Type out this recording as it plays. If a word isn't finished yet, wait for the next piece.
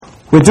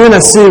We're doing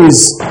a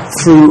series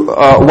through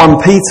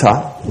 1 Peter,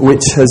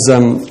 which has, I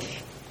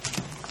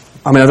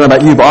don't know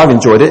about you, but I've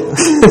enjoyed it.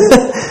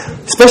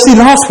 Especially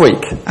last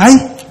week, eh?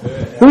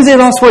 Who was here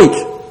last week?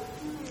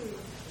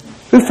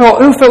 Who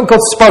felt God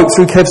spoke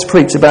through Kev's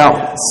preach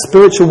about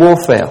spiritual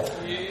warfare?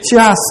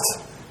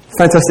 Just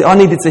fantastic. I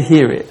needed to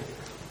hear it.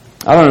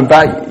 I don't know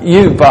about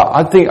you, but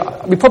I think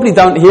we probably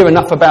don't hear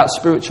enough about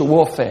spiritual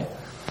warfare.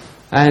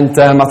 And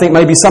I think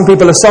maybe some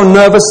people are so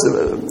nervous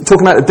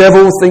talking about the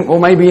devil, think, well,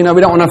 maybe, we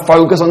don't want to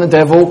focus on the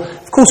devil.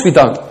 Of course we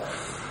don't.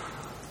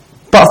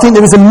 But I think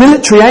there is a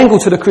military angle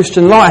to the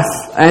Christian life.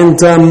 And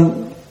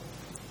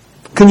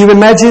can you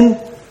imagine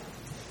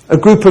a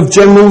group of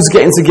generals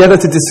getting together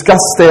to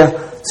discuss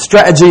their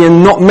strategy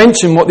and not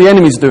mention what the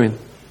enemy's doing?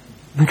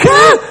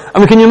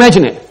 Can you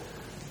imagine it?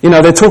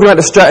 They're talking about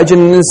the strategy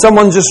and then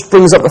someone just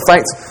brings up the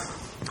fact,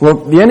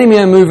 well, the enemy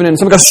are moving in, and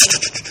someone goes,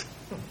 shh.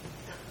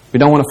 We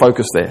don't want to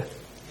focus there.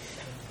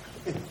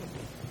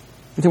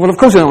 You think, well, of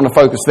course you don't want to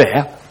focus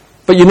there,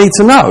 but you need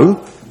to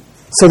know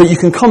so that you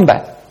can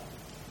combat.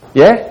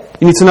 Yeah?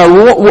 You need to know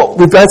what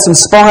we've had some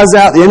spies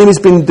out, the enemy's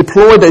been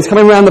deployed, he's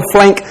coming around the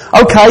flank.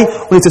 Okay,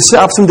 we need to set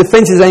up some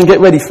defences and get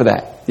ready for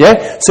that.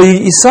 Yeah? So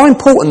it's so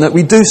important that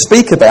we do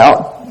speak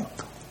about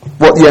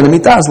what the enemy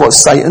does, what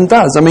Satan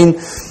does.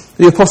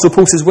 The Apostle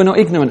Paul says we're not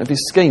ignorant of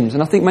his schemes,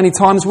 and I think many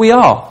times we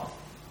are.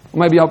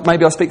 Maybe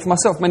I speak for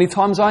myself, many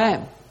times I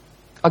am.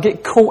 I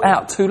get caught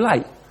out too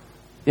late,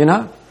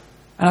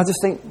 And I just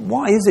think,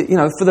 why is it,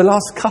 for the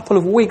last couple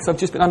of weeks I've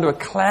just been under a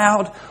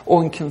cloud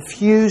or in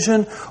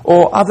confusion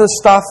or other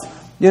stuff,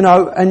 and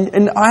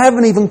I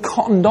haven't even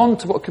cottoned on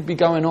to what could be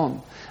going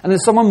on. And then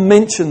someone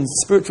mentions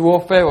spiritual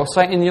warfare or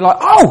Satan and you're like,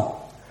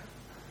 oh,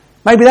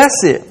 maybe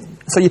that's it.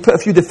 So you put a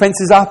few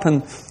defences up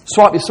and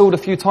swipe your sword a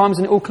few times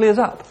and it all clears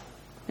up.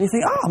 And you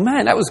think, oh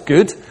man, that was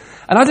good.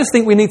 And I just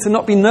think we need to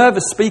not be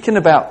nervous speaking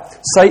about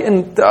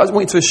Satan. I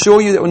want to assure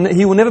you that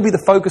he will never be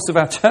the focus of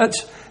our church.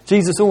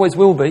 Jesus always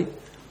will be.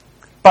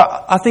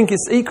 But I think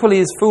it's equally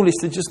as foolish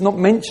to just not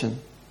mention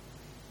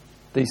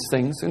these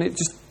things. And it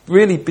just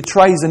really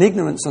betrays an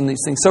ignorance on these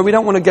things. So we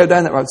don't want to go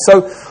down that road.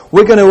 So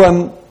we're going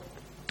to,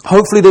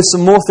 hopefully there's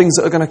some more things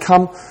that are going to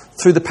come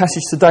through the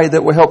passage today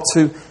that will help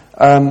to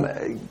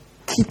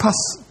keep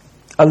us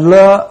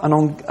alert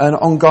and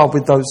on guard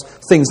with those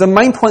things. The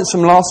main points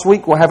from last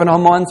week were having our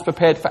minds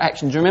prepared for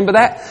action. Do you remember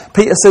that?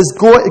 Peter says,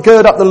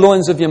 gird up the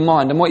loins of your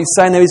mind. And what he's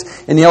saying there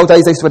is, in the old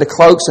days they used to wear the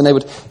cloaks and they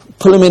would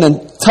pull them in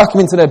and tuck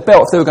them into their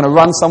belt if they were going to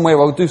run somewhere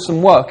or do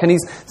some work. And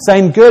he's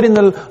saying, gird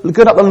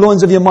up the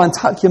loins of your mind,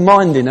 tuck your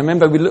mind in. And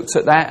remember, we looked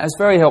at that as a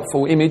very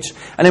helpful image.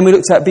 And then we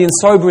looked at being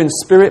sober in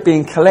spirit,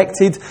 being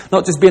collected,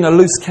 not just being a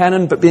loose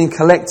cannon, but being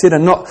collected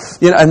and not,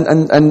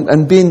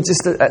 and being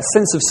just that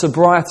sense of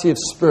sobriety of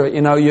spirit.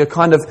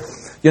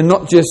 You're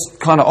not just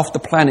kind of off the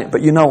planet,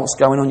 but you know what's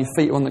going on. Your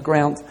feet are on the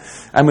ground.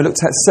 And we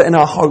looked at setting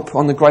our hope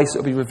on the grace that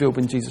will be revealed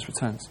when Jesus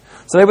returns.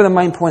 So they were the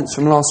main points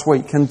from last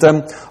week. And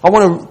I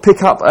want to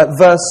pick up at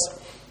verse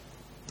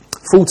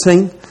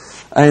 14,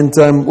 and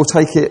we'll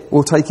take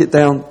it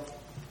down,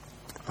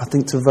 I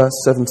think, to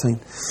verse 17.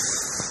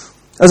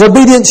 As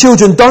obedient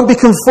children, don't be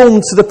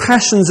conformed to the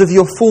passions of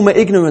your former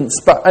ignorance,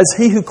 but as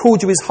he who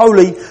called you is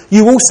holy,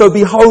 you also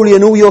be holy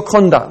in all your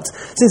conduct.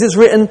 Since it's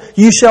written,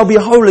 you shall be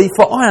holy,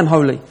 for I am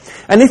holy.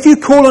 And if you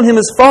call on him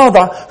as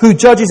Father, who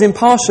judges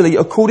impartially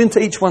according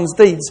to each one's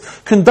deeds,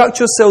 conduct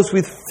yourselves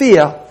with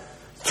fear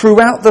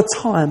throughout the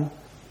time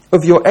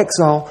of your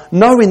exile,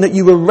 knowing that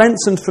you were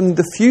ransomed from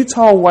the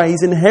futile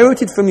ways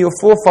inherited from your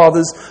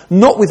forefathers,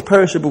 not with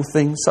perishable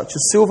things such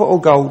as silver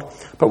or gold,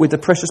 but with the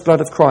precious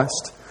blood of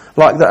Christ,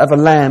 like that of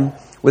a lamb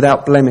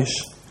without blemish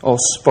or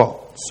spot.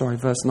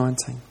 Verse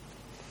 19.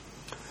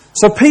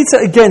 So Peter,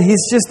 again,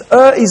 he's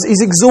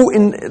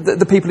exhorting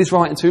the people he's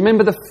writing to.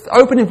 Remember, the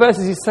opening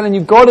verses, he's telling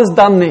you, God has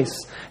done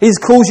this. He's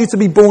caused you to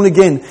be born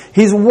again.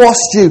 He's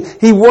washed you.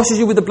 He washes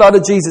you with the blood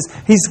of Jesus.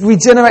 He's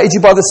regenerated you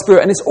by the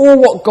Spirit. And it's all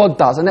what God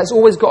does. And that's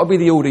always got to be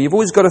the order. You've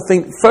always got to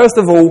think, first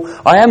of all,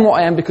 I am what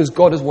I am because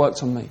God has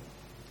worked on me.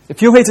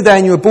 If you're here today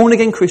and you're a born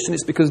again Christian,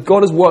 it's because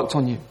God has worked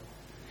on you.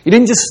 You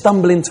didn't just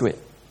stumble into it.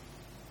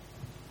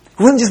 It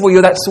wasn't just, well,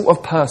 you're that sort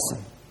of person.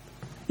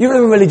 You're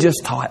a religious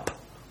type.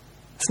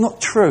 It's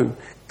not true.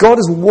 God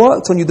has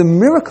worked on you. The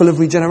miracle of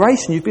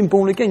regeneration. You've been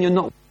born again. You're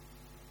not.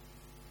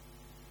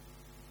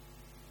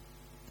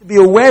 To be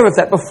aware of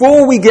that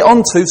before we get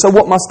on to, so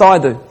what must I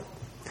do?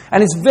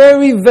 And it's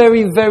very,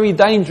 very, very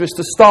dangerous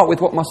to start with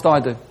what must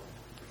I do.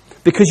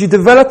 Because you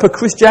develop a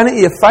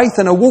Christianity, a faith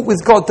and a walk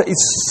with God that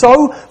is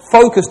so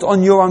focused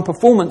on your own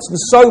performance and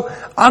so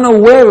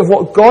unaware of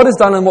what God has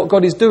done and what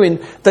God is doing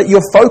that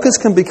your focus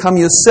can become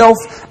yourself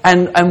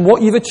and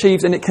what you've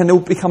achieved, and it can all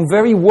become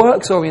very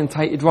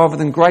works-orientated rather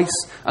than grace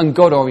and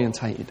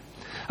God-orientated.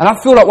 And I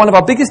feel like one of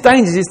our biggest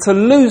dangers is to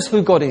lose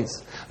who God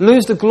is.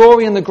 Lose the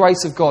glory and the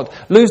grace of God.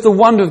 Lose the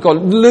wonder of God.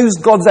 Lose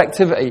God's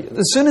activity.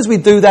 As soon as we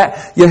do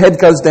that, your head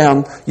goes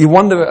down. You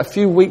wonder a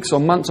few weeks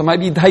or months or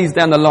maybe days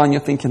down the line,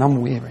 you're thinking,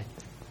 I'm weary.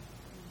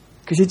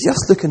 Because you're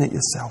just looking at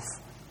yourself.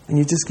 And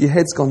your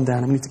head's gone down,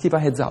 and we need to keep our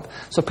heads up.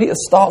 So Peter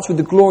starts with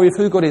the glory of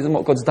who God is and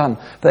what God's done.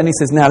 But then he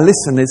says, now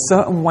listen, there's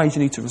certain ways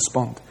you need to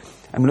respond.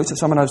 And we looked at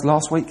some of those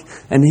last week.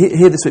 And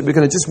here this week, we're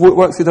going to just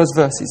work through those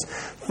verses.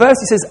 First,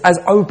 he says, as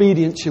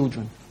obedient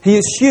children. He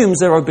assumes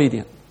they're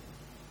obedient.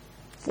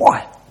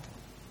 Why?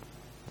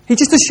 He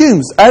just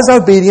assumes, as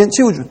obedient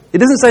children. He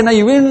doesn't say, no,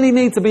 you really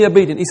need to be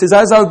obedient. He says,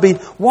 as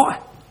obedient. Why?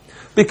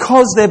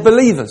 Because they're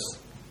believers.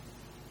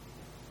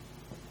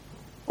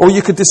 Or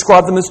you could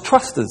describe them as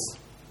trusters.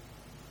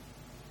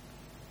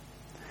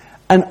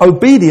 And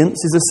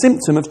obedience is a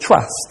symptom of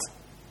trust.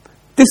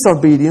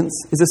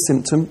 Disobedience is a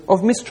symptom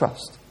of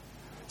mistrust.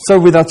 So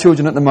with our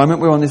children at the moment,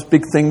 we're on this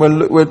big thing.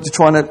 We're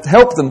trying to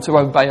help them to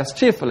obey us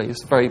cheerfully.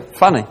 It's very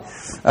funny.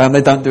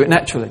 They don't do it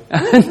naturally.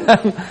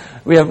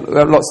 We have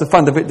lots of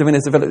fun.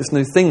 Davina's developed this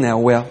new thing now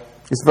where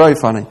it's very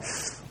funny.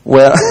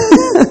 Where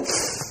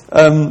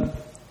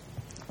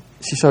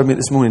she showed me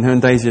this morning, her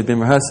and Daisy had been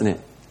rehearsing it.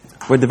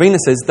 Where Davina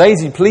says,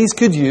 Daisy, please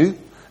could you...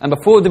 And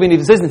before Davina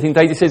even says anything,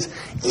 Daisy says,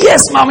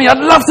 yes, Mummy, I'd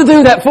love to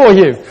do that for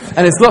you.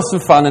 And it's lots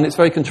of fun and it's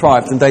very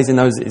contrived and Daisy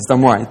knows it is,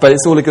 don't worry. But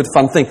it's all a good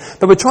fun thing.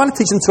 But we're trying to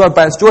teach them to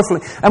obey us joyfully.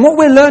 And what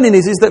we're learning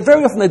is that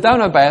very often they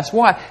don't obey us.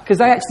 Why? Because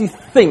they actually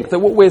think that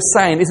what we're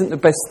saying isn't the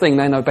best thing.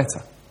 They know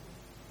better.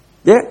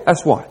 Yeah?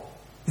 That's why.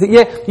 You think,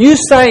 yeah, you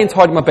say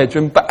tidy my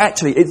bedroom, but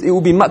actually it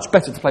will be much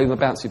better to play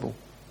with a bouncy ball.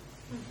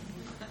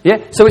 Yeah?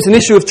 So it's an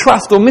issue of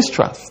trust or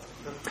mistrust.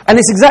 And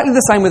it's exactly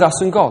the same with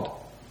us and God.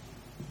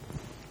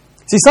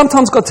 See,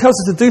 sometimes God tells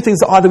us to do things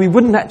that either we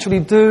wouldn't naturally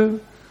do,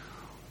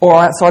 or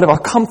are outside of our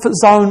comfort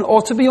zone,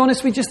 or to be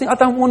honest, we just think, I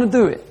don't want to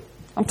do it.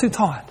 I'm too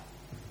tired.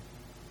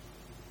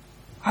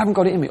 I haven't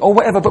got it in me, or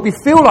whatever. But we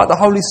feel like the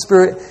Holy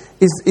Spirit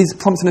is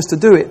prompting us to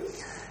do it.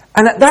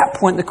 And at that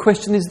point, the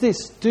question is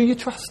this: do you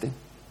trust Him?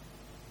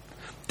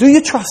 Do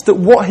you trust that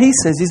what He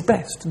says is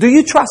best? Do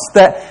you trust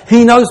that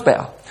He knows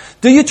better?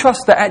 Do you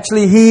trust that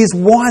actually He is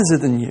wiser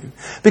than you?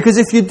 Because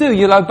if you do,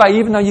 you'll obey,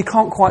 even though you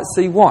can't quite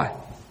see why.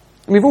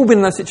 And we've all been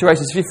in those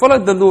situations. If you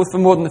followed the Lord for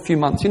more than a few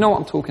months, you know what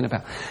I'm talking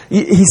about.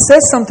 He says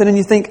something and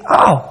you think,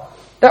 oh,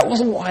 that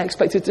wasn't what I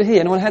expected to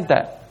hear. Anyone had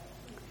that?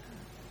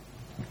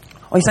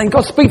 Or he's saying,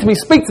 God, speak to me.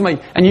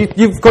 And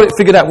you've got it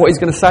figured out what He's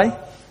going to say.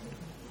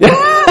 Yeah?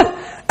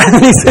 And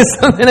then He says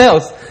something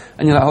else.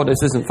 And you're like, oh,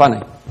 this isn't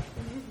funny.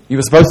 I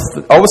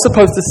was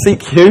supposed to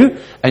seek you,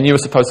 and you were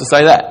supposed to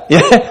say that.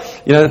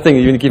 Yeah? You know the thing,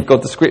 you're going to give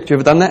God the script. You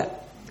ever done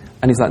that?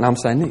 And He's like, no, I'm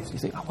saying this. You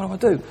think, oh, what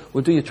do I do?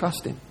 Well, do you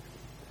trust Him?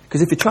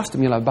 Because if you trust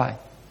Him, you'll obey.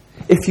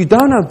 If you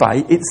don't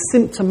obey, it's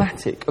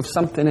symptomatic of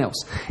something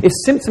else.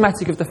 It's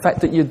symptomatic of the fact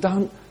that you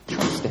don't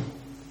trust Him.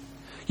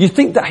 You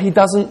think that He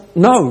doesn't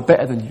know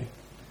better than you.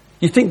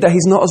 You think that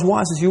He's not as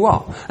wise as you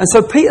are. And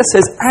so Peter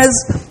says,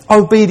 as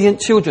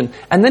obedient children.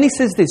 And then he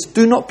says this: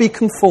 do not be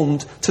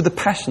conformed to the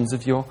passions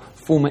of your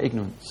former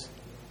ignorance.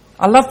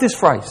 I love this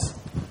phrase.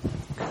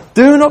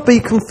 Do not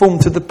be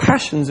conformed to the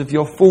passions of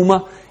your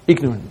former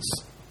ignorance.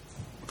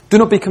 Do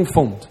not be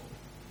conformed.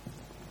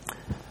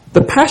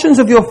 The passions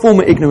of your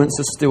former ignorance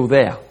are still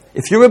there.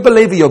 If you're a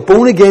believer, you're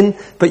born again,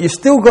 but you've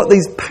still got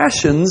these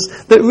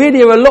passions that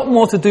really are a lot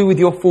more to do with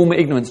your former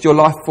ignorance, your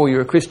life before you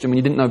were a Christian when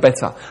you didn't know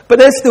better. But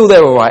they're still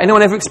there, all right.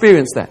 Anyone ever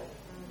experienced that?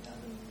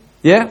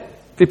 Yeah?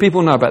 A few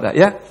people know about that,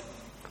 yeah?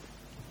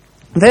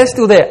 They're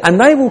still there, and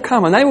they will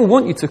come, and they will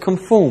want you to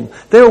conform.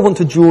 They will want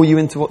to draw you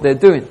into what they're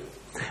doing.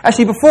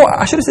 Actually, before,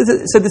 I should have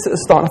said this at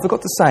the start, and I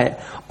forgot to say it.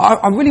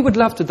 I really would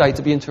love today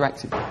to be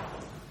interactive.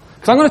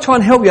 Because I'm going to try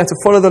and help you how to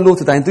follow the Lord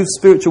today and do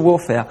spiritual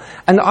warfare.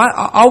 And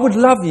I would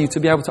love you to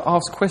be able to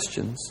ask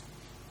questions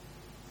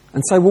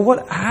and say, well,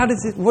 what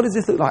does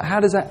this look like?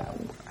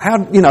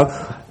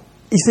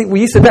 You think,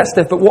 well, you said that,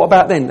 Steph, but what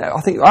about then? I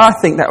think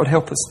that would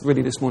help us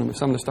really this morning with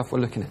some of the stuff we're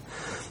looking at.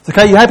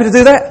 Okay, you happy to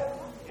do that?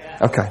 Yeah.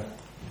 Okay.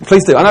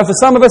 Please do. I know for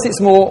some of us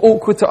it's more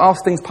awkward to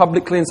ask things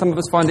publicly and some of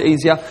us find it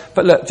easier.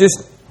 But look,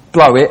 just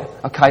blow it.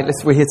 Okay,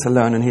 we're here to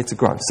learn and here to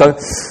grow.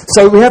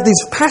 So we have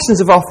these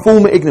passions of our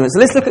former ignorance.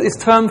 Let's look at this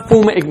term,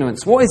 former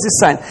ignorance. What is this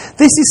saying?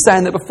 This is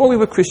saying that before we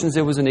were Christians,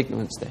 there was an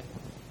ignorance there.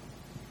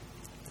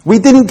 We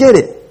didn't get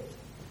it.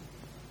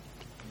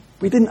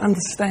 We didn't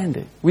understand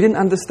it. We didn't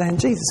understand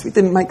Jesus. It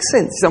didn't make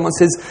sense. Someone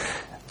says,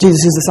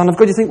 Jesus is the Son of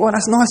God. You think, well,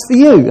 that's nice for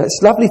you.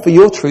 That's lovely for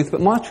your truth,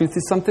 but my truth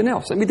is something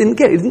else. And we didn't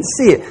get it. We didn't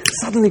see it.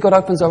 Suddenly God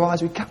opens our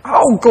eyes.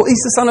 Oh, God, He's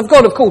the Son of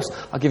God, of course.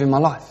 I'll give Him my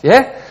life,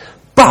 yeah?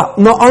 But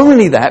not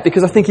only that,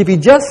 because I think if you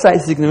just say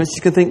it's ignorance,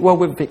 you can think, well,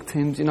 we're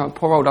victims,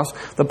 poor old us.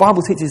 The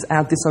Bible teaches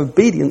our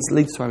disobedience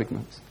leads to our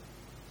ignorance.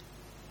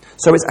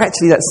 So it's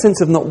actually that sense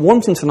of not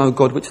wanting to know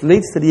God which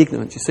leads to the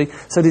ignorance, you see.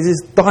 So there's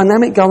this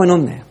dynamic going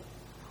on there.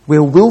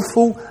 We're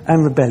willful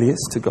and rebellious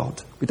to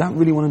God. We don't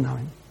really want to know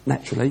Him,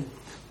 naturally.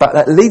 But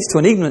that leads to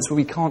an ignorance where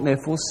we can't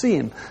therefore see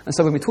Him. And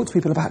so when we talk to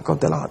people about God,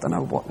 they're like, I don't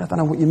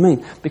know what you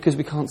mean, because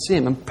we can't see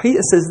Him. And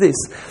Peter says this,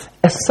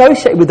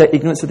 associated with that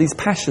ignorance are these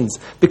passions.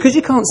 Because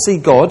you can't see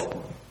God,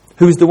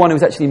 who is the one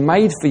who's actually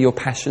made for your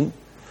passion,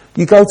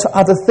 you go to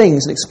other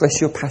things and express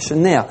your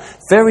passion there.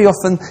 Very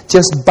often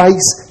just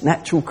base,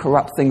 natural,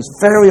 corrupt things.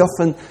 Very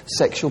often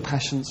sexual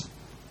passions.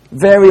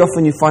 Very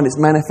often you find it's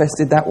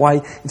manifested that way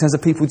in terms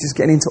of people just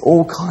getting into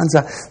all kinds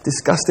of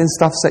disgusting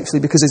stuff sexually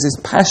because there's this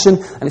passion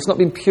and it's not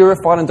been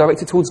purified and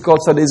directed towards God,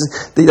 so they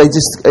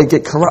just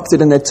get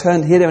corrupted and they're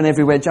turned here, there and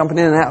everywhere, jumping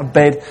in and out of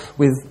bed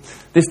with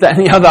this, that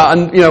and the other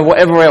and,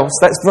 whatever else.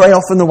 That's very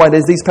often the way.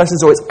 There's these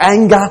passions, or it's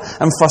anger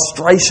and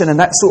frustration and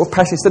that sort of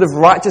passion. Instead of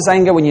righteous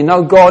anger when you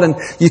know God and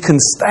you can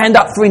stand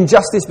up for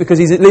injustice because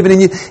He's living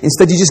in you,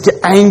 instead you just get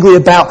angry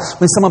about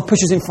when someone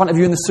pushes in front of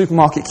you in the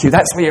supermarket queue.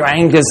 That's where your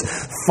anger's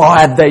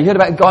fired there. You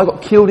heard about a guy who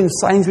got killed in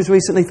Sainsbury's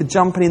recently for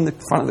jumping in the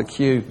front of the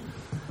queue.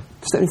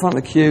 Stepped in front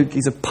of the queue,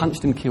 geezer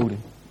punched and killed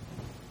him.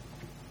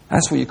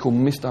 That's what you call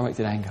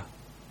misdirected anger.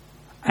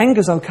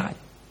 Anger's okay.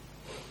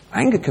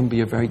 Anger can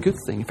be a very good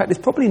thing. In fact,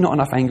 there's probably not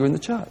enough anger in the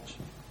church.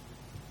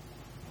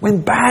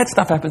 When bad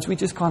stuff happens, we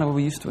just kind of are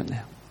used to it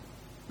now.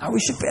 No, we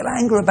should feel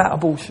anger about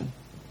abortion.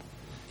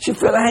 You should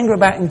feel anger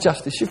about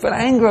injustice. You should feel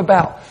anger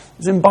about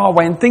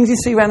Zimbabwe and things you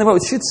see around the world.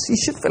 You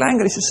should feel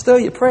anger. It should stir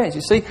your prayers,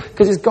 you see,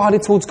 because it's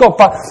guided towards God.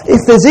 But if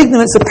there's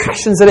ignorance, the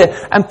passions are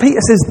there. And Peter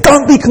says,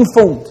 don't be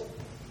conformed.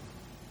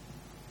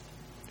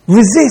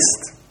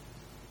 Resist.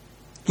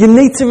 You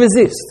need to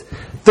resist.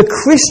 The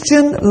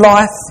Christian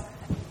life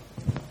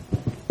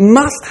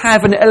must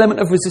have an element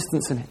of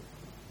resistance in it.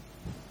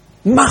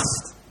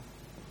 Must.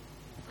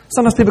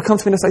 Sometimes people come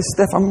to me and they say,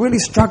 Steph, I'm really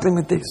struggling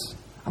with this.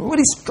 I'm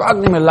really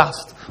struggling with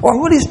lust. Or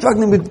I'm really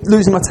struggling with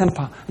losing my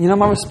temper. And you know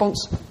my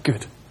response?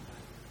 Good.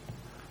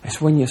 It's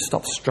when you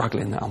stop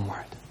struggling that I'm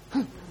worried.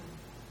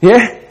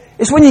 Yeah?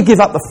 It's when you give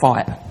up the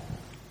fight.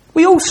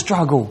 We all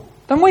struggle,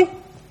 don't we?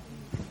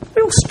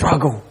 We all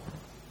struggle.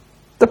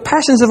 The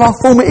passions of our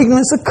former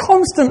ignorance are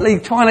constantly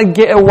trying to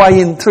get away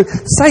in through.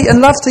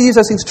 Satan loves to use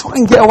those things, try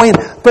and get away in.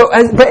 But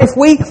if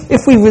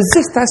we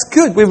resist, that's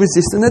good. We're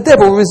resisting the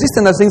devil. We're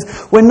resisting those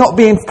things. We're not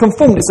being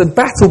conformed. It's a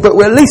battle, but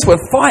at least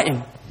we're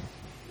fighting.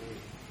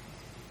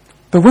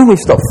 But when we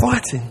stop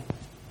fighting,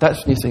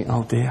 that's when you think,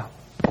 oh dear.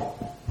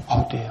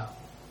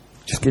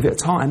 Just give it a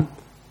time,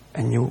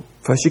 and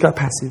first you go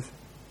passive,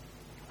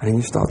 and then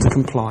you start to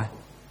comply,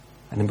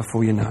 and then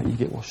before you know it, you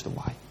get washed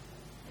away.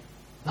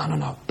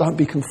 No. Don't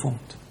be conformed.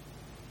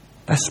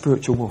 That's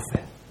spiritual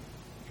warfare.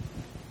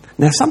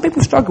 Now, some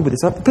people struggle with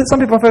this. Some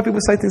people, I've heard people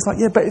say things like,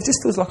 yeah, but it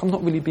just feels like I'm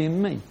not really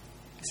being me.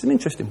 It's an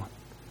interesting one.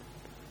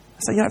 I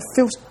say,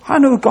 I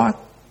know a guy,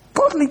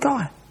 godly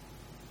guy,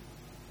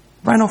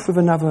 ran off with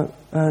another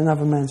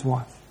man's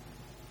wife.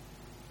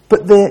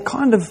 But their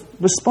kind of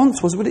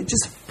response was, it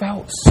just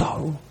felt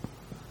so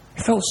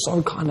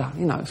kind of,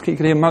 you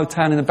could hear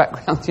Motown in the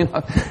background,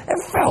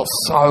 It felt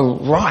so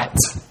right.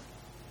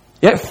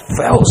 Yeah, it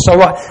felt so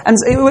right. And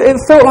it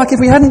felt like if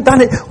we hadn't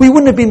done it, we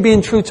wouldn't have been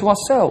being true to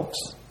ourselves.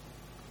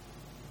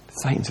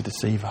 Satan's a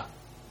deceiver.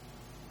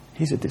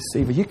 He's a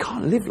deceiver. You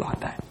can't live like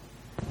that.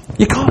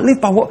 You can't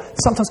live by what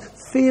sometimes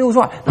feels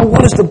right. Now,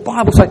 what does the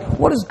Bible say?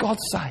 What does God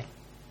say?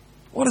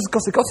 What does God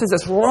say? God says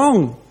that's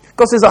wrong.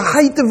 God says, I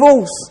hate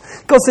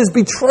divorce. God says,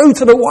 be true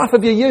to the wife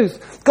of your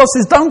youth. God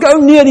says, don't go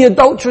near the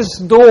adulterous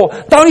door.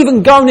 Don't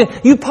even go near.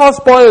 You pass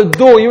by a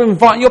door, you're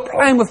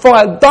playing with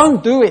fire.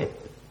 Don't do it.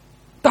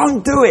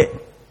 Don't do it.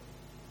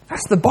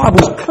 That's the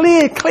Bible's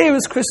clear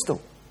as crystal.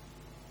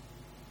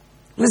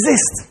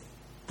 Resist.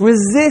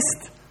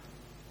 Resist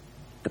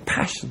the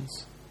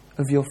passions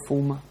of your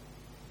former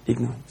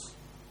ignorance.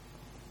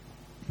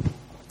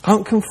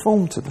 Don't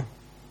conform to them.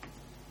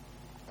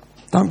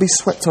 Don't be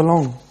swept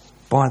along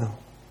by them.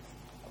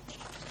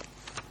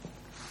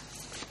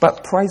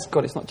 But praise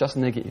God, it's not just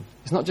negative.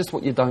 It's not just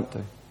what you don't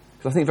do.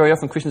 Because I think very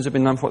often Christians have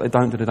been known for what they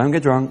don't do. They don't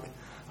get drunk.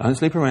 They don't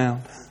sleep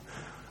around.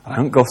 They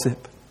don't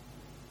gossip.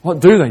 What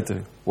do they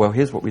do? Well,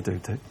 here's what we do.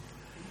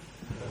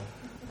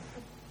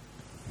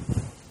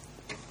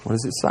 What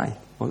does it say?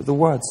 What are the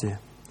words here?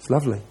 It's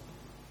lovely.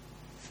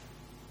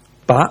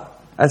 But,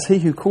 as he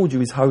who called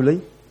you is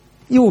holy,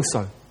 you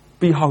also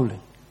be holy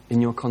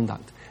in your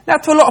conduct. Now,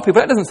 to a lot of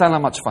people, that doesn't sound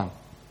like much fun.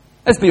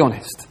 Let's be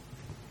honest.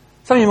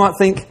 Some of you might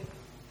think,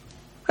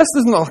 this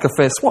doesn't look like a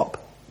fair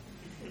swap.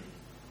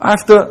 I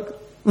have to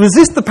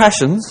resist the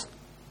passions,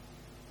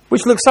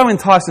 which look so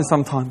enticing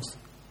sometimes.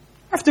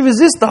 I have to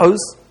resist those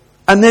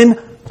and then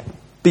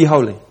be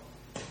holy.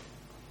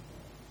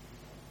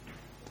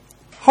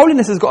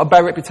 Holiness has got a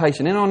bad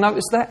reputation. Anyone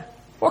notice that?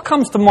 What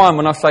comes to mind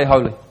when I say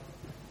holy?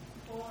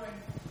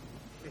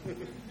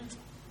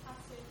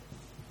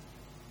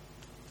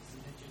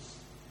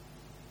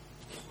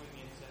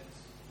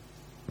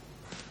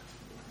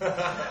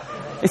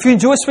 If you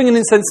enjoy swinging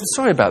incense, I'm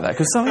sorry about that,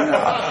 because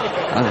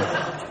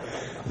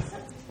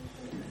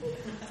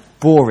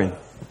boring.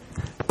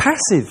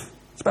 Passive.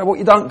 It's about what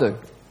you don't do.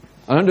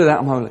 I don't do that,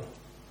 I'm holy.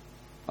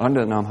 I don't do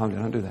that, no, I'm holy.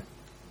 I don't do that.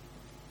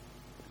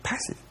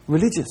 Passive.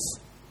 Religious.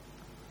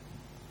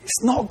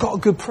 It's not got a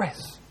good press.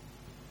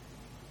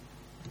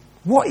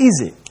 What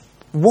is it?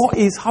 What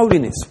is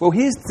holiness? Well,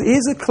 here's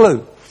a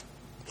clue.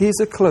 Here's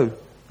a clue.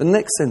 The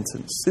next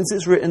sentence. Since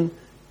it's written,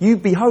 you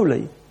be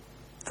holy,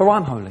 for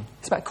I'm holy.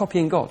 It's about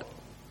copying God.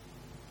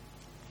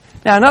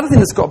 Now, another thing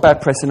that's got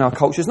bad press in our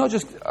culture is not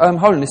just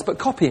holiness, but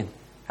copying.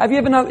 Have you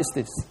ever noticed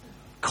this?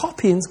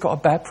 Copying's got a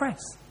bad press.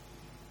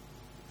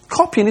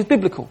 Copying is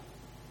biblical.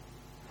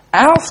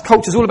 Our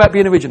culture is all about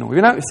being original. Have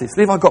you noticed this?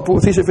 Levi bought a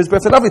t-shirt for his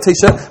birthday, lovely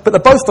t-shirt, but the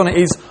boast on it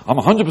is, I'm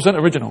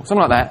 100% original,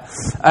 something like that.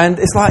 And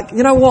it's like,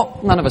 you know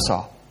what? None of us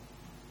are.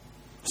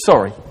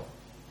 Sorry.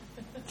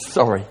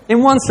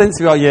 In one sense,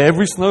 you go, yeah,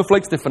 every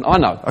snowflake's different. I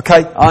know,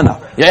 okay? I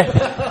know, yeah?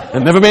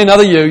 There'll never be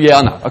another you, yeah,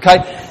 I know, okay?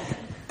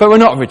 But we're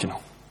not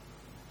original.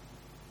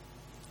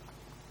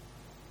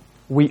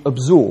 We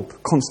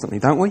absorb constantly,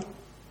 don't we?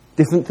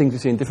 Different things we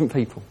see in different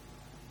people.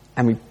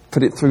 And we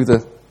put it through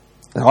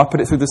I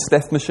put it through the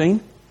Steph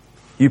machine.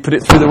 You put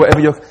it through the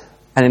whatever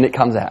and then it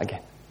comes out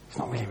again. It's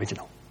not really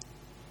original.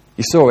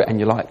 You saw it and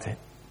you liked it.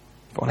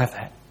 But I'll have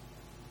that.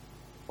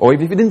 Or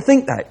even if you didn't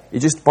think that, it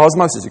just, by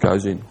osmosis, it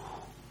goes in.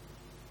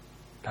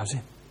 You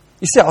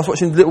see, I was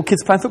watching little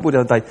kids playing football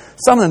the other day.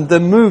 Some of them, their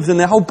moves and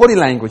their whole body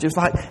language, it's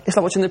like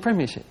watching the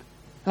Premiership.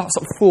 Like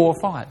sort of 4 or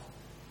 5.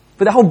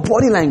 But their whole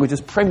body language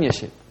is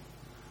Premiership.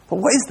 But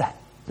what is that?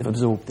 They've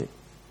absorbed it.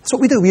 That's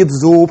what we do. We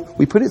absorb,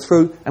 we put it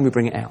through, and we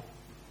bring it out.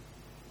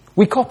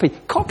 We copy.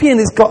 Copying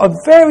has got a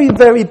very,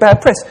 very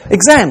bad press.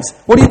 Exams.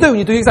 What do you do when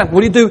you do your exam?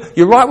 What do you do?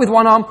 You write with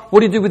one arm. What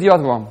do you do with the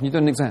other arm when you do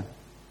an exam?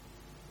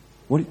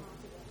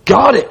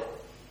 Got it.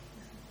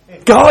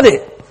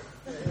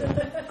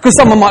 Because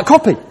someone might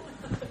copy.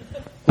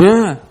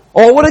 Yeah.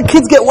 Or what do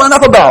kids get wound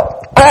up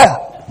about?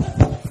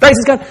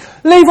 Daisy's going,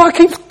 Levi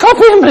keeps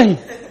copying me.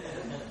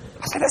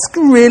 I said, that's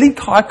a really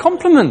high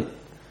compliment.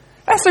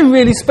 That's a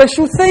really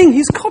special thing.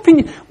 He's copying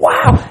you.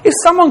 Wow. If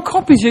someone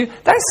copies you,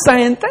 that's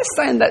saying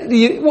that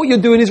what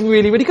you're doing is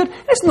really, really good.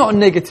 It's not a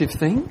negative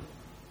thing.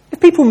 If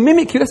people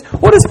mimic you,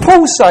 what does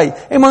Paul say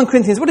in 1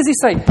 Corinthians? What does he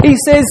say? He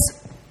says,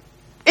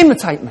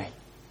 imitate me.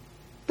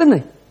 Doesn't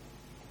he?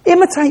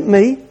 Imitate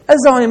me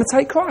as I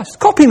imitate Christ.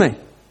 Copy me.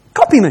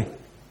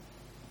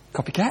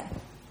 Copycat.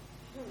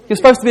 You're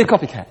supposed to be a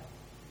copycat.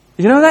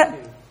 Did you know that?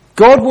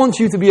 God wants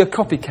you to be a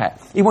copycat.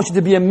 He wants you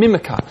to be a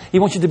mimicker. He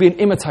wants you to be an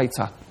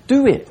imitator.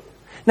 Do it.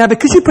 Now,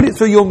 because you put it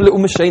through your little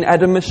machine,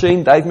 Adam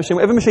machine, Dave machine,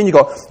 whatever machine you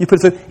got, you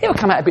put it through, it'll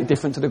come out a bit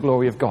different to the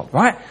glory of God,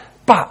 right?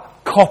 But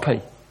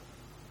copy.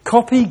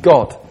 Copy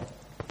God.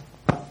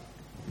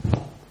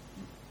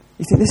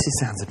 You think this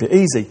sounds a bit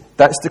easy.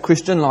 That's the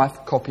Christian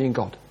life, copying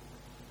God.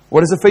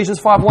 What does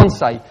Ephesians 5:1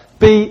 say?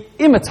 Be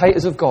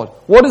imitators of God.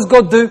 What does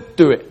God do?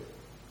 Do it.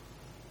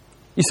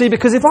 You see,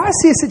 because if I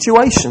see a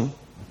situation,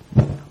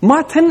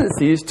 my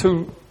tendency is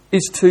to,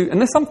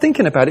 unless I'm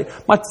thinking about it,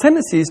 my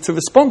tendency is to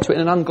respond to it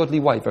in an ungodly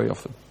way very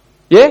often.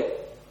 Yeah?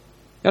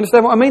 You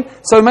understand what I mean?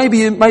 So maybe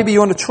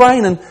you're on a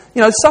train and,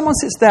 someone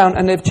sits down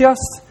and they've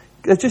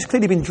just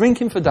clearly been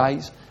drinking for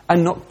days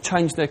and not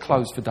changed their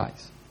clothes for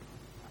days.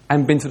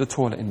 And been to the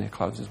toilet in their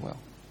clothes as well.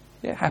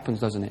 Yeah, it happens,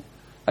 doesn't it?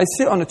 They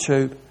sit on a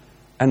tube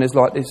and there's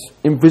like this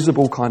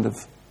invisible kind of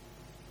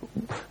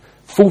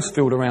force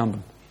field around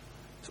them.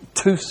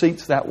 2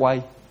 seats that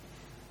way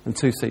and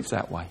 2 seats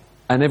that way.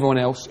 And everyone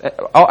else,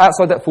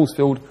 outside that force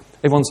field,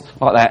 everyone's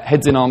like that,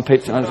 heads in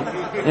armpits,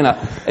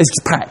 it's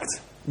just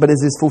packed. But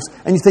there's this force.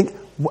 And you think,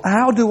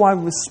 how do I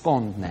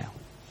respond now?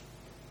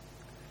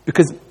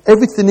 Because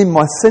everything in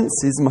my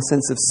senses, my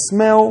sense of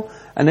smell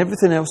and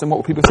everything else and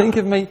what people think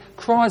of me,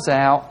 cries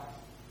out,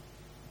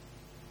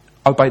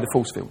 obey the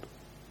force field.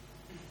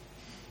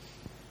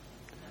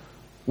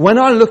 When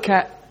I look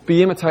at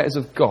be imitators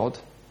of God,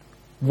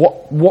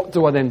 what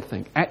do I then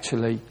think?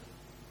 Actually,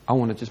 I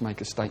want to just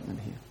make a statement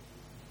here.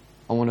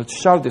 I want to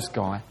show this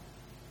guy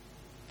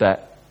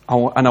that, I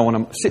want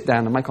to sit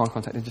down and make eye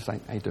contact and just say,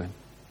 how you doing?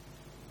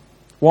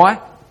 Why? I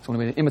want to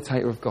be an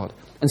imitator of God.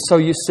 And so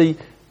you see,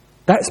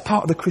 that's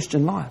part of the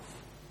Christian life.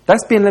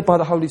 That's being led by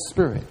the Holy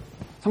Spirit.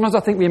 Sometimes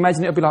I think we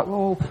imagine it'll be like,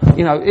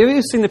 have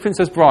you seen The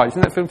Princess Bride? You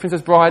seen that film,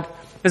 Princess Bride?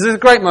 There's a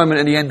great moment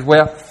at the end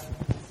where...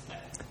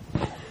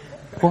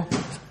 What?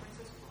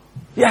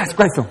 Yeah, it's a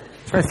great film.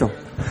 It's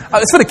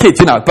for the kids,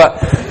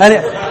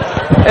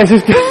 it's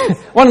just,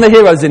 one of the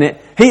heroes in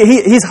it,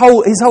 his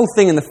whole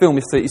thing in the film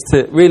is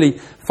to really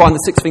find the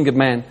 6-fingered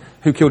man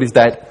who killed his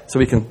dad so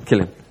he can kill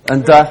him.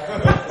 And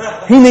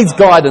he needs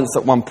guidance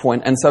at one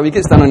point, and so he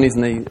gets down on his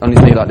knee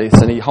like this,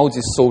 and he holds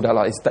his sword out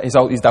like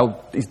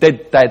his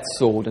dead dad's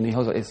sword, and he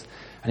holds it like this,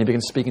 and he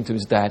begins speaking to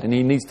his dad, and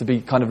he needs to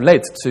be kind of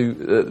led to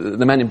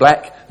the man in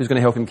black who's going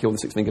to help him kill the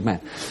 6-fingered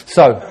man.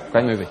 So,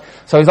 great movie.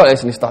 So he's like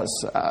this, and he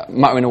starts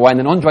muttering away, and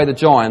then Andre the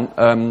Giant,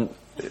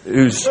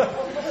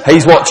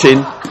 he's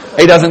watching,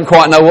 he doesn't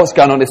quite know what's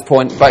going on at this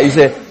point, but he's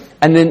there,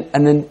 and then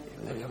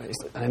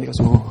he goes,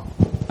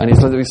 and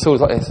he's like, his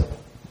sword's like this.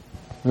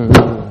 And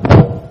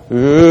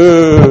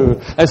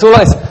it's all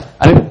like this,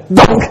 and then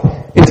dunk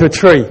into a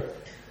tree.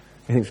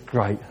 He thinks,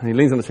 great, and he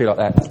leans on the tree like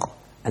that,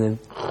 and then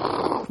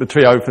the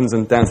tree opens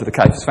and down to the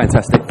cave. It's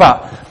fantastic.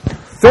 But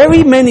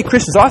very many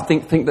Christians, I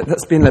think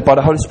that's being led by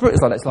the Holy Spirit.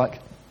 It's like that. It's like,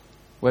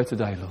 where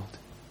today, Lord?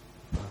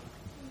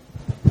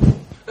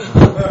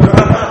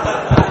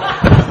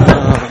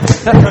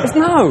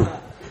 No.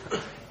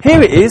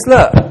 Here it is,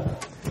 look.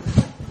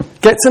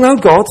 Get to know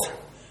God.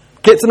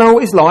 Get to know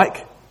what He's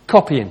like.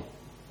 Copy Him.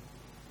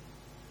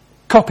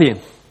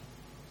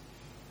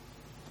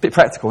 Bit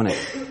practical, isn't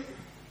it?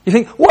 You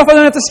think, what if I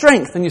don't have the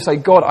strength? And you say,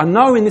 God, I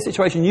know in this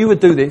situation you would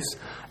do this.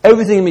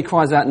 Everything in me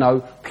cries out, no,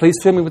 please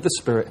fill me with the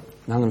Spirit.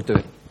 And I'm going to do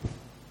it.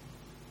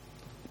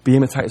 Be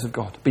imitators of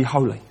God. Be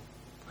holy.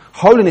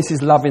 Holiness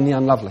is loving the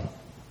unlovely.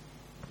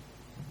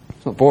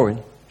 It's not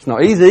boring. It's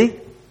not easy.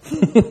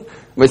 But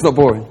it's not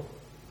boring.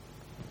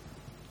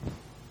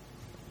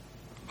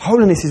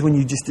 Holiness is when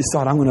you just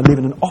decide, I'm going to live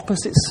in an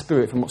opposite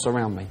spirit from what's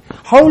around me.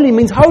 Holy, it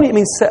means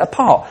set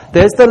apart.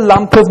 There's the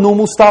lump of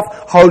normal stuff.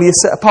 Holy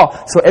is set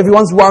apart. So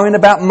everyone's worrying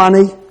about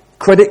money,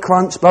 credit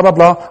crunch, blah, blah,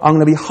 blah. I'm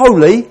going to be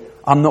holy.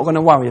 I'm not going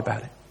to worry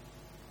about it.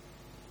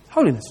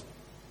 Holiness.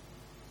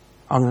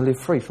 I'm going to live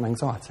free from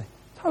anxiety.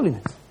 It's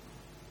holiness.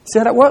 See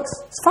how that works?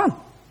 It's fun.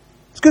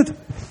 It's good.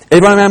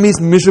 Everyone around me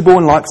is miserable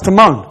and likes to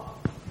moan.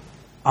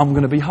 I'm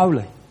going to be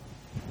holy.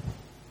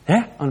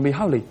 Yeah? I'm going to be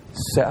holy.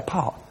 Set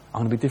apart.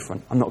 I'm going to be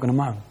different. I'm not going to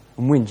moan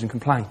and whinge and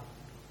complain.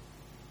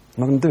 I'm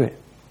not going to do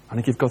it. I'm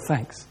going to give God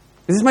thanks.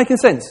 Is this making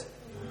sense?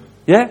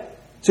 Yeah?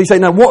 So you say,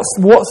 now what's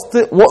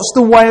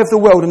the way of the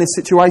world in this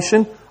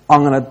situation?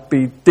 I'm going to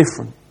be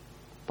different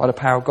by the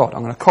power of God.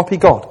 I'm going to copy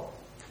God.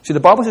 See, the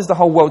Bible says the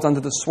whole world's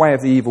under the sway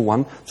of the evil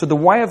one. So the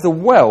way of the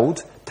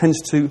world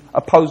tends to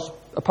oppose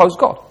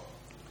God.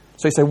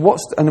 So you say,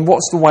 what's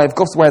the way of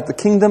God's the way of the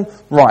kingdom?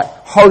 Right.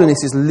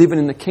 Holiness is living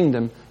in the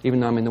kingdom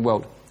even though I'm in the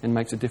world. It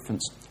makes a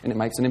difference and it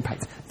makes an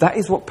impact. That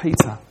is what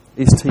Peter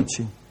is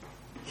teaching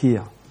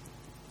here.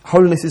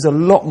 Holiness is a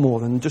lot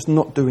more than just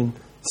not doing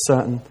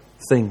certain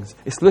things.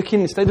 It's looking,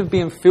 instead of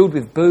being filled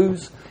with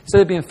booze, instead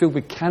of being filled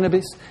with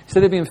cannabis,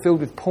 instead of being filled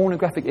with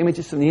pornographic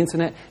images from the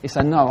internet, it's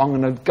saying, no, I'm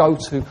going to go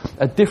to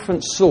a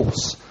different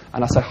source.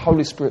 And I say,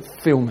 Holy Spirit,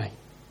 fill me.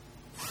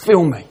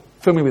 Fill me.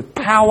 Fill me with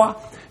power.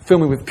 Fill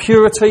me with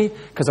purity,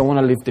 because I want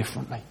to live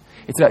differently.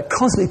 It's about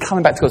constantly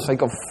coming back to God and saying,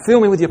 God,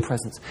 fill me with your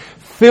presence.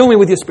 Fill me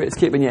with your Spirit. It's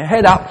keeping your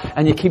head up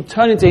and you keep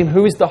turning to Him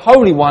who is the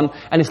Holy One.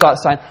 And it's like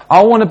saying,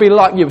 I want to be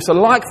like you. It's a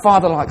like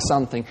father, like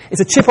son thing. It's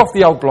a chip off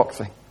the old block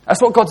thing.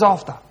 That's what God's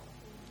after.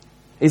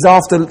 It's the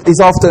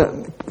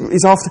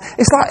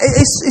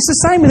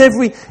same in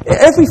every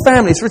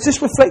family. It's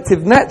just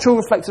reflective, natural,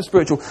 reflective,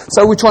 spiritual.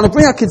 So we're trying to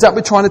bring our kids up.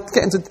 We're trying to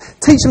get them to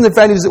teach them the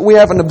values that we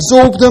have and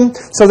absorb them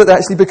so that they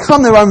actually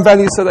become their own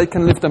values so they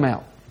can live them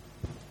out.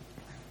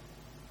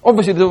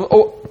 Obviously, there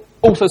are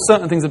also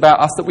certain things about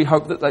us that we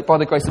hope that by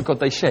the grace of God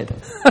they shed.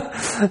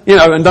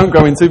 And don't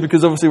go into,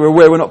 because obviously we're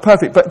aware we're not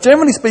perfect. But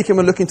generally speaking,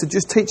 we're looking to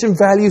just teach them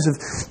values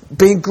of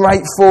being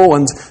grateful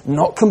and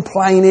not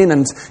complaining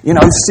and,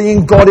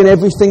 seeing God in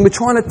everything. We're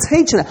trying to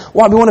teach them that.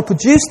 Why? We want to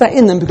produce that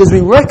in them because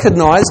we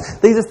recognise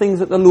these are things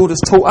that the Lord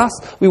has taught us.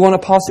 We want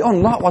to pass it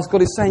on. Likewise,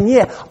 God is saying,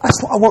 yeah,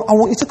 that's what I want. I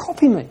want you to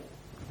copy me.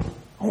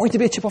 I want you to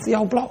be a chip off the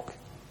old block.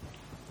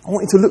 I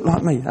want you to look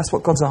like me. That's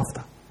what God's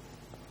after.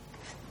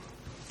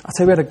 I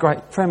tell you, we had a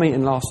great prayer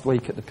meeting last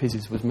week at the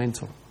Pizzies. It was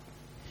mental.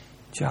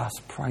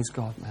 Just praise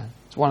God, man.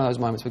 It's one of those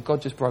moments where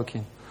God just broke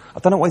in. I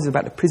don't know what it is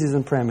about the Pizzies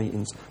and prayer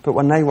meetings, but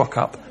when they rock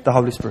up, the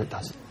Holy Spirit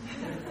does.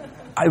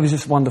 It was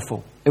just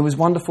wonderful. It was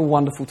wonderful,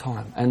 wonderful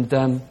time. And,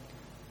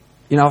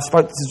 I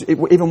spoke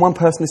to even one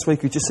person this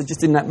week who just said,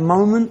 just in that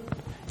moment,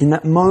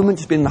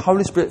 just being the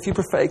Holy Spirit, a few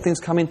prophetic things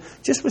come in,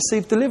 just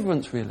receive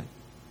deliverance, really.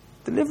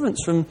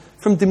 Deliverance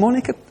from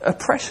demonic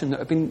oppression that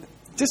have been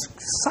just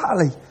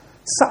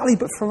subtly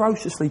but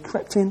ferociously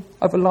crept in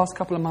over the last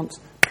couple of months.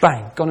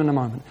 Bang, gone in a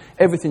moment.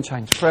 Everything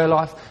changed. Prayer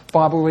life,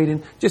 Bible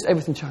reading, just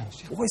everything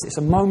changed. What is it? It's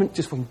a moment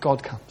just when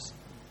God comes.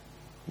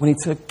 We need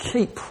to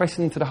keep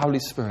pressing into the Holy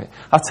Spirit.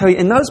 I tell you,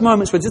 in those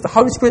moments where just the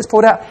Holy Spirit's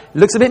poured out, it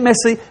looks a bit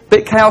messy, a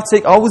bit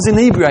chaotic. I was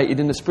inebriated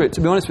in the Spirit,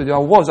 to be honest with you.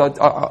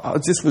 I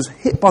just was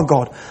hit by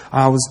God.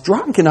 I was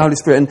drunk in the Holy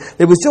Spirit, and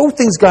there was all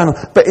things going on.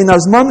 But in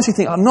those moments you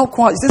think, I'm not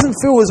quite, it doesn't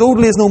feel as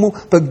orderly as normal,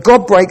 but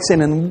God breaks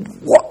in, and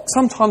what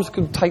sometimes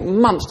could take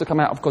months to come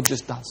out of, God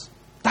just does.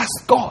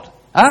 That's God.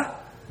 Huh?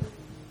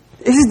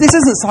 This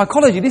isn't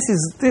psychology. This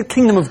is the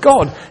kingdom of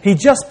God. He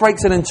just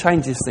breaks in and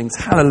changes things.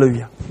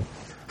 Hallelujah.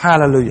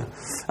 Hallelujah.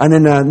 And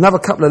then another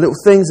couple of little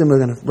things, and we're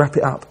going to wrap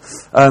it up.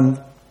 And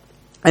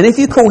if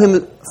you call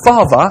him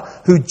Father,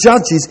 who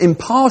judges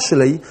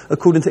impartially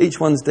according to each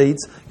one's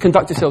deeds,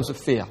 conduct yourselves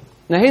with fear.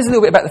 Now here's a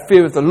little bit about the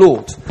fear of the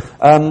Lord.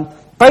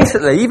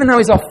 Basically, even though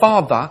he's our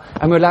Father,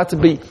 and we're allowed to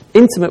be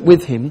intimate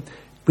with him,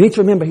 we need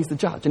to remember he's the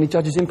judge, and he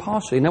judges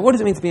impartially. Now what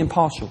does it mean to be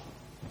impartial?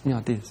 Any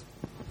ideas?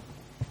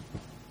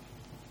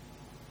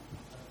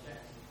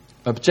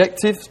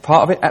 Objective,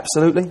 part of it,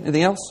 absolutely.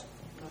 Anything else?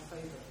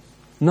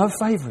 No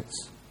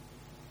favourites.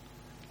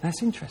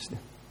 That's interesting.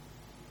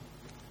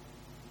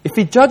 If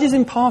he judges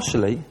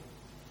impartially,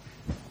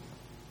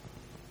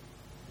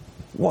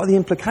 what are the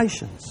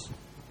implications?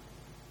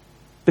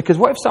 Because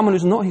what if someone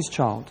who's not his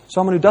child,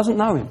 someone who doesn't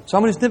know him,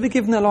 someone who's never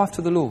given their life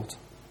to the Lord,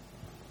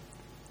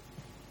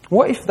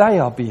 what if they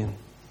are being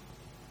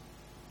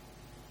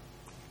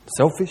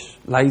selfish,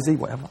 lazy,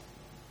 whatever?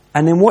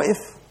 And then what if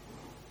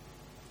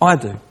I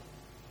do?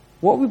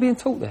 What are we being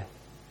taught there?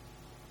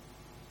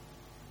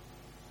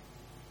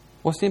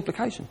 What's the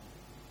implication?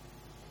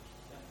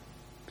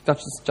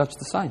 Judge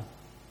the same.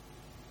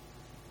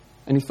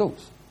 Any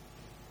thoughts?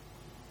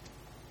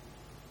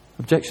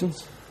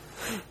 Objections?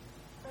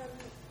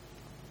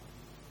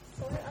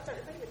 Sorry, I don't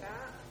agree with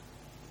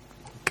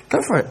that. Go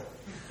for it.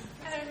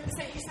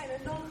 So you're saying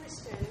a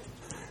non-Christian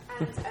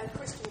and a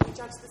Christian will be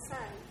judged the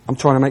same? I'm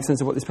trying to make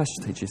sense of what this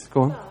passage teaches.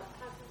 Go on.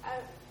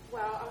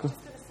 Well, I was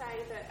just going to say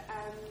that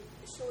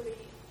surely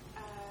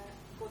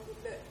God would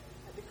look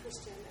at the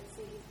Christian and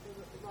see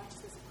the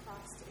righteousness of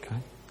Christ in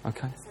him.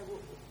 Okay. So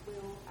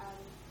we'll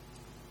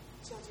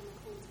judge him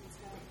according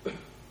to what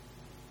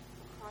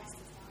Christ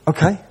has done.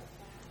 Okay.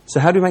 So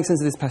how do we make sense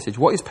of this passage?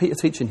 What is Peter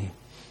teaching here?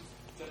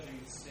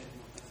 Judging sin,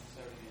 not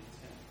necessarily the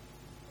intent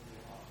of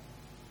your heart.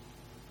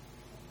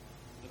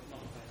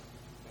 Not the place,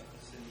 but the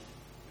sin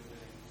you're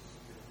doing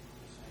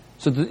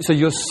is still the same. So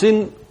your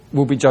sin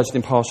will be judged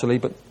impartially,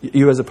 but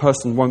you as a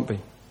person won't be.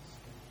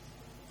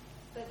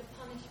 But the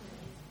punishment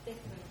is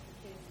different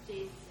because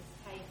Jesus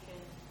has taken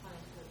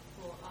punishment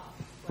for us,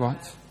 Right.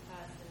 whereas the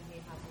person who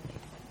hasn't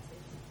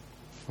accepted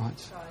Right.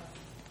 Christ.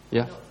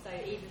 Yeah. So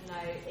even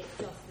though it's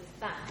just as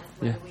bad,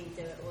 whether we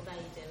do it or they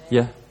do it,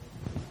 Yeah.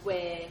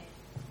 we're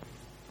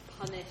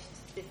punished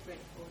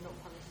different or not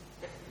punished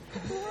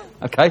differently.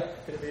 Okay.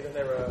 Could it be that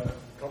there are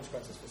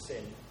consequences for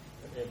sin,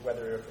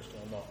 whether you're a Christian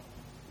or not?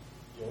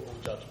 You're all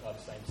judged by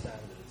the same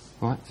standards,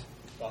 Right.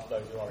 but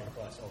those who are in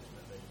Christ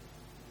ultimately,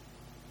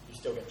 you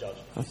still get judged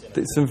if you sin.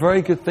 There's some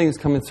very good things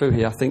coming through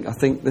here. I think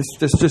let's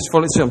just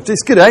follow it through.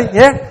 It's good, eh?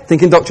 Yeah?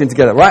 Thinking doctrine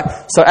together, right?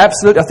 So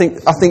absolutely,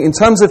 I think in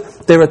terms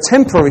of there are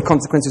temporary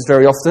consequences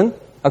very often,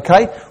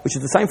 okay? Which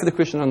is the same for the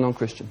Christian and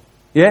non-Christian.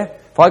 Yeah?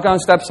 If I go and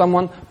stab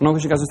someone, a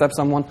non-Christian goes and stab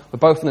someone, we're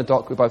both in the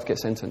dock, we both get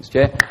sentenced.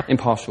 Yeah?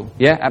 Impartial.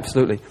 Yeah?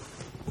 Absolutely.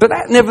 But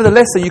that,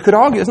 nevertheless, so you could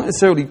argue, it's not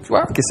necessarily,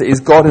 well, I guess it is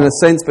God in a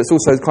sense, but it's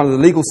also kind of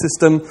the legal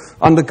system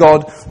under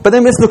God. But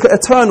then let's look at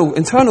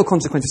internal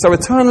consequences. So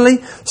eternally,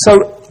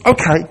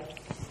 okay.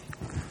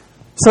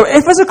 So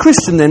if as a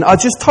Christian then, I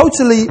just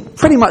totally,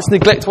 pretty much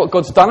neglect what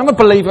God's done. I'm a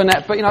believer in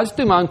that, but I just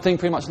do my own thing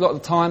pretty much a lot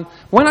of the time.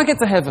 When I get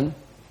to heaven,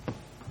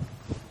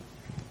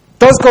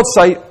 does God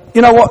say,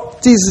 you know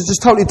what, Jesus has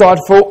just totally died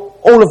for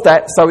all of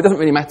that, so it doesn't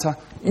really matter.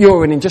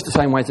 You're in just the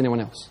same way as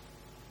anyone else.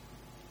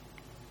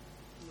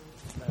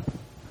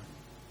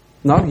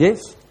 No? Yes?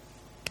 So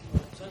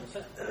I'm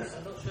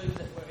not sure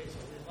that where it's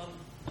in one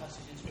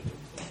passage in Scripture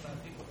which talks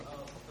about people that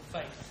are of the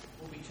faith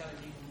will be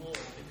challenged even more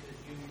because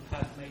you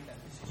have made that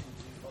decision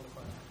to follow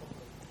Christ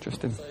properly.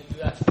 Interesting. So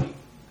you actually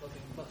got to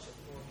be much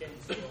more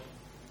against your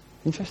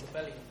Interesting.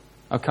 rebellion.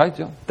 Okay,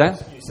 Dan?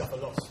 You suffer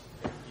loss.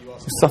 You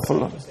Suffer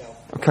loss. yourself.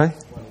 Okay.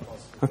 When it was.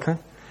 Okay.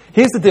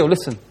 Here's the deal,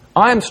 listen.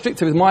 I am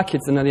stricter with my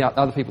kids than the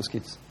other people's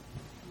kids.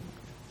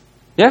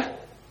 Yeah?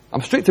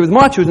 I'm stricter with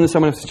my children than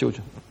someone else's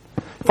children.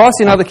 If I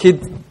see another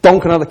kid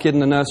donk another kid in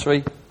the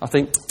nursery, I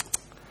think,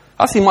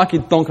 I see my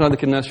kid donk another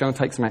kid in the nursery, I'll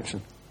take some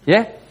action.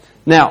 Yeah?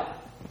 Now,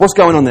 what's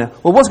going on there?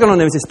 Well, what's going on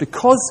there is this.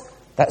 Because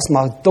that's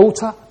my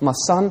daughter, my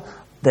son,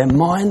 they're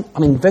mine,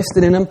 I'm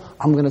invested in them,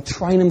 I'm going to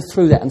train them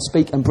through that and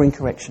speak and bring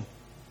correction.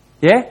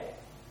 Yeah?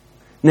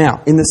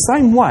 Now, in the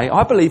same way,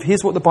 I believe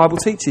here's what the Bible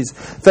teaches.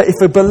 That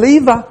if a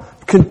believer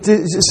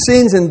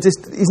sins and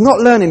he's not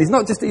learning, he's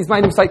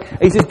made a mistake,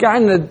 he's just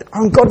going in an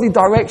ungodly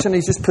direction,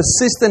 he's just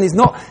persistent, he's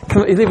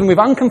living with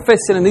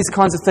unconfessed sin and these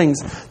kinds of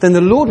things, then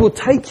the Lord will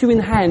take you in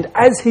hand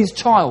as his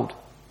child.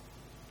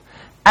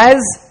 As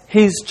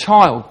his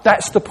child.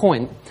 That's the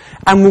point.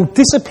 And will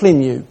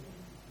discipline you.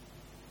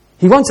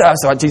 He won't say,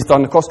 oh, Jesus died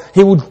on the cross.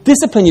 He will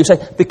discipline you. Say,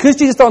 because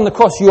Jesus died on the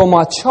cross, you're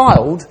my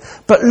child.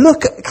 But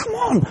come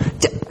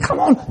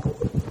on.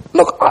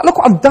 Look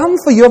what I've done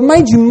for you. I've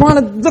made you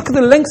mine. Look at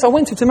the lengths I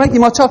went to make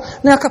you my child.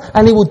 Now,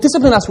 and he will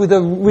discipline us with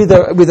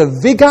a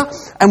vigour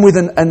and with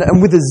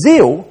a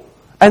zeal,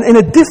 and in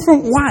a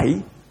different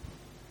way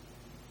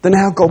than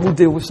how God will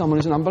deal with someone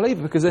who's an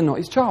unbeliever because they're not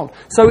his child.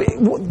 So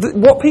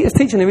what Peter's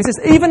teaching him is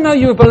this: even though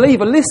you're a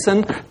believer,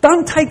 listen,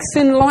 don't take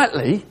sin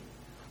lightly.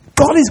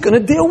 God is going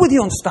to deal with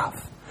you on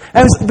stuff.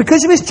 And it's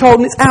because you're his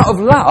child and it's out of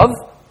love,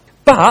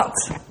 but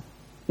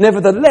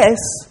nevertheless,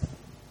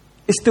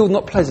 it's still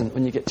not pleasant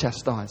when you get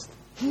chastised.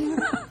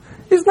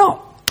 It's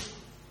not.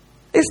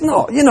 It's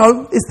not. You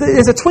know,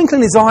 there's a twinkle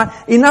in his eye.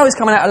 You know it's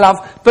coming out of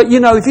love. But, you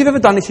know, if you've ever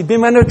done this, you've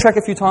been around the track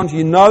a few times,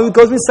 you know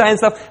God's been saying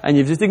stuff, and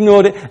you've just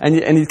ignored it,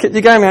 and he's kept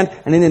you going around,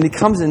 and then he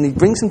comes in and he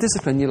brings some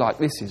discipline, you're like,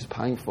 this is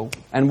painful.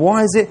 And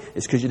why is it?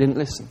 It's because you didn't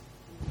listen.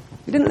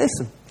 You didn't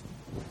listen.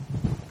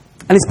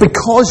 And it's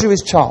because you're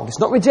his child. It's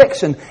not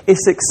rejection.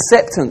 It's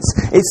acceptance.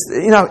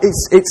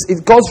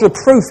 It's God's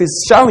reproof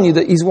is showing you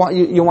that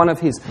you're one of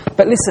his.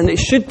 But listen, it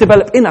should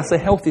develop in us a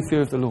healthy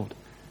fear of the Lord.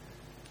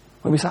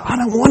 When we say, I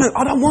don't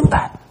want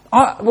that.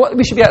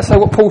 We should be able to say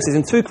what Paul says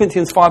in 2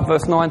 Corinthians 5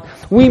 verse 9.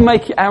 We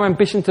make it our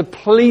ambition to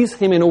please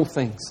him in all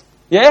things.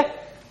 Yeah?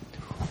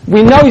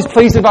 We know he's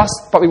pleased with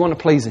us, but we want to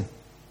please him.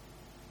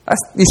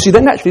 You see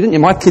that naturally, didn't you?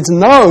 My kids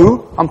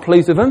know I'm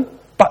pleased with them.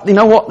 But you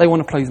know what? They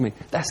want to please me.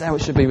 That's how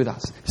it should be with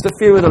us. It's the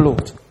fear of the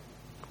Lord.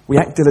 We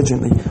act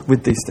diligently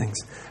with these things.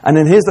 And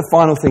then here's the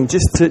final thing,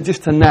 just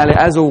to nail it,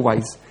 as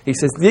always. He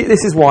says,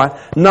 this is why,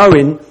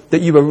 knowing that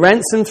you were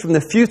ransomed from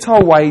the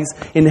futile ways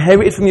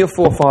inherited from your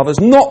forefathers,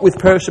 not with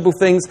perishable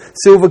things,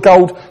 silver,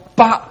 gold,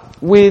 but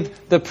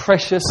with the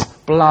precious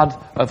blood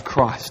of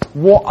Christ.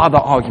 What other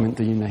argument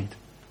do you need?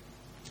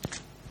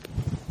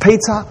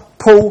 Peter,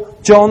 Paul,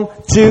 John,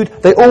 Jude,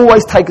 they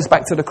always take us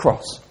back to the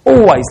cross.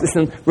 Always.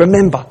 Listen,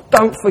 remember,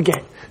 don't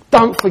forget.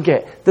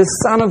 The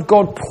Son of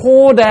God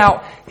poured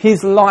out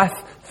his life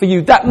for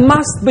you. That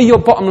must be your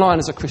bottom line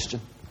as a Christian.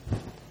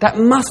 That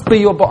must be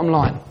your bottom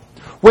line.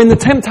 When the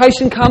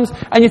temptation comes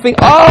and you think,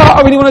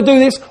 I really want to do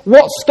this,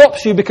 what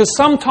stops you? Because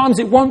sometimes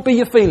it won't be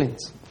your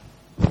feelings.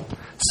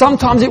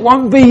 Sometimes it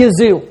won't be your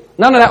zeal.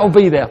 None of that will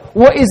be there.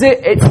 What is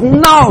it? It's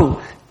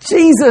no.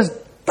 Jesus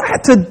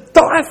had to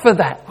die for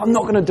that. I'm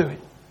not going to do it.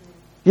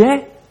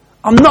 Yeah?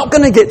 I'm not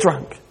going to get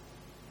drunk.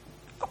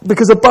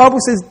 Because the Bible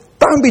says,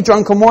 don't be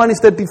drunk on wine,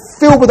 instead be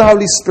filled with the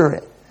Holy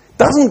Spirit. It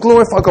doesn't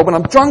glorify God. When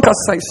I'm drunk, I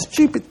say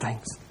stupid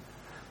things.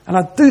 And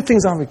I do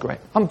things I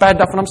regret. I'm bad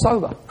enough when I'm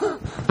sober.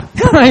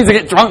 I don't need to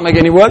get drunk, make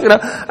any work.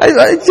 I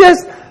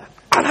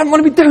don't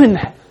want to be doing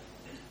that.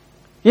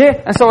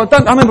 Yeah, and so I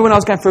remember when I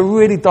was going through a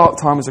really dark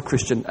time as a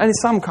Christian, and in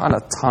some kind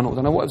of tunnel, I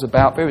don't know what it was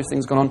about, various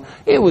things going on.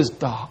 It was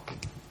dark.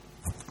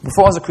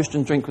 Before I was a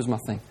Christian, drink was my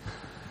thing.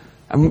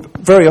 And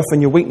very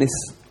often your weakness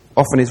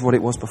often is what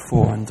it was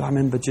before. And I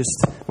remember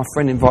my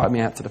friend invited me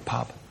out to the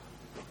pub.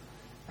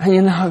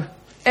 And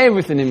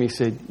everything in me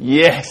said,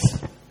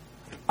 yes,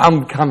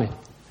 I'm coming.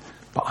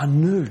 But I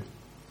knew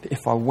that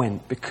if I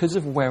went, because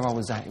of where I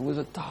was at, it was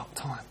a dark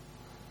time.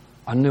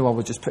 I knew I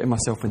was just putting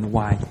myself in the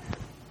way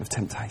of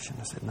temptation.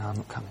 I said, no, I'm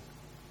not coming.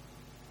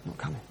 I'm not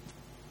coming.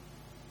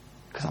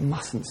 Because I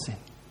mustn't sin.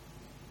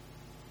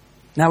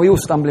 Now, we all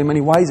stumble in many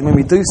ways, and when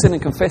we do sin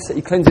and confess it,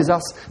 he cleanses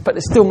us, but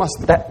there still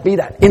must be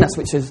that in us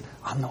which says,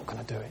 I'm not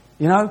going to do it.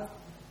 You know?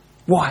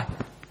 Why?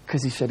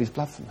 Because he shed his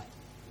blood for me.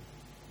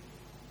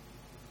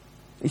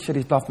 He shed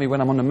his blood for me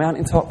when I'm on the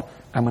mountaintop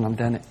and when I'm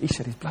down there. He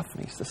shed his blood for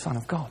me. He's the Son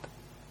of God.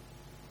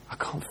 I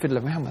can't fiddle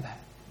around with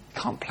that.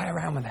 You can't play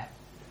around with that.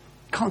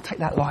 You can't take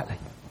that lightly.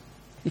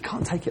 You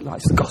can't take it lightly.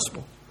 It's the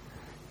gospel.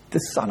 The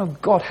Son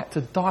of God had to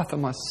die for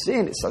my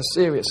sin. It's so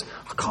serious.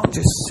 I can't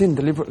just sin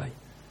deliberately.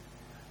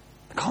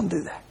 I can't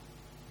do that.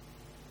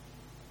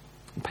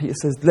 And Peter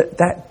says, let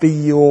that be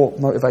your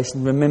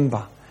motivation.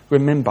 Remember.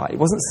 It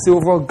wasn't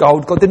silver or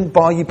gold. God didn't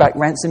buy you back,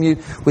 ransom you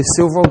with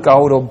silver or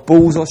gold or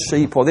bulls or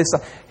sheep or this.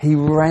 He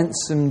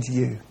ransomed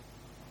you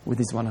with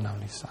his one and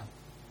only Son.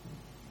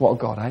 What a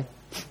God, eh?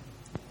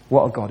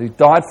 What a God, who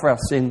died for our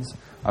sins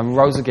and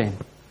rose again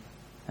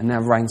and now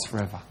reigns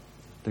forever.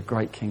 The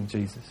great King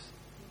Jesus.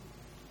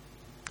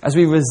 As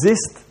we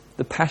resist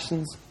the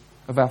passions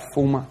of our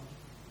former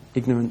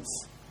ignorance,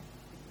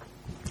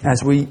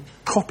 as we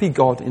copy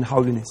God in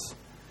holiness,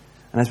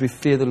 and as we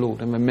fear the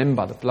Lord and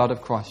remember the blood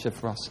of Christ shed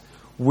for us,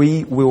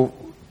 we will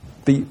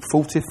be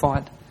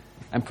fortified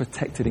and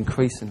protected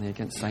increasingly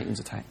against Satan's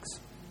attacks.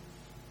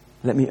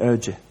 Let me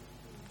urge you,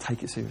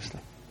 take it seriously.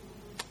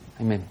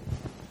 Amen.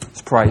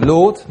 Let's pray.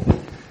 Lord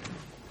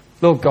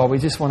God, we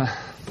just want to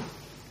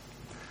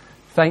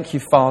thank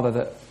you, Father,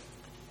 that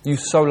you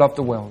so loved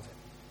the world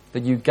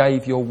that you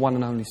gave your one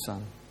and only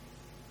Son.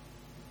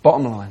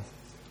 Bottom line,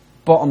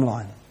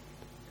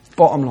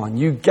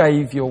 you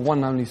gave your one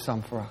and only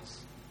Son for us.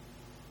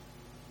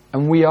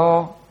 And we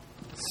are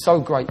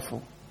so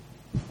grateful.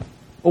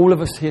 All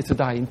of us here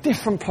today, in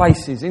different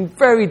places, in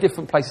very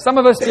different places. Some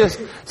of us just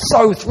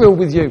so thrilled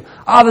with you.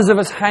 Others of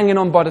us hanging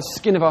on by the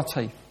skin of our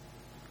teeth.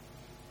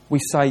 We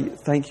say,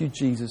 thank you,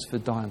 Jesus, for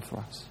dying for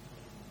us.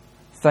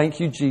 Thank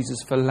you, Jesus,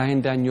 for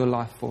laying down your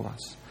life for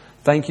us.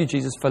 Thank you,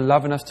 Jesus, for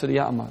loving us to the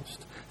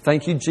uttermost.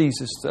 Thank you,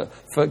 Jesus,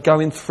 for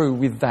going through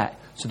with that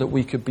so that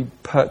we could be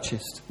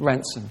purchased,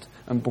 ransomed,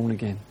 and born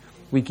again.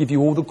 We give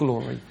you all the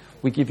glory.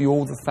 We give you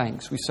all the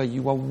thanks. We say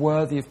you are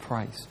worthy of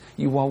praise.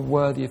 You are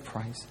worthy of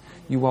praise.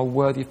 You are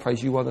worthy of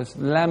praise. You are the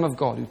Lamb of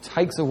God who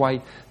takes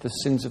away the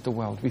sins of the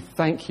world. We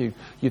thank you.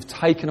 You've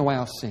taken away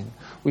our sin.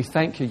 We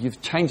thank you.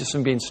 You've changed us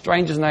from being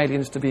strangers and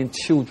aliens to being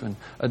children,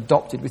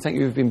 adopted. We thank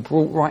you. You've been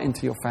brought right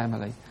into your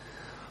family.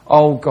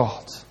 Oh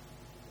God,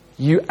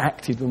 you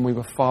acted when we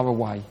were far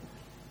away.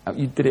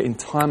 You did it in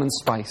time and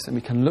space, and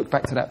we can look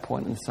back to that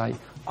point and say,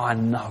 I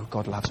know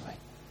God loves me.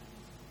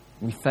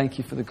 We thank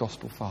you for the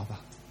gospel, Father.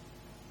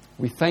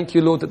 We thank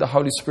you, Lord, that the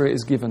Holy Spirit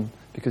is given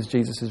because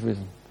Jesus is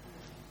risen.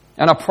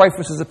 And I pray for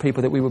us as a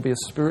people that we will be a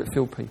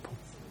Spirit-filled people.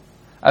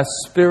 A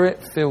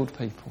Spirit-filled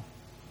people.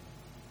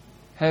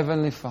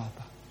 Heavenly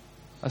Father,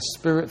 a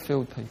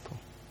Spirit-filled people.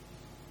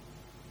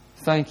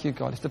 Thank you,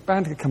 God. If the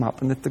band could come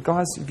up, and if the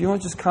guys, if you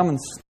want to just come and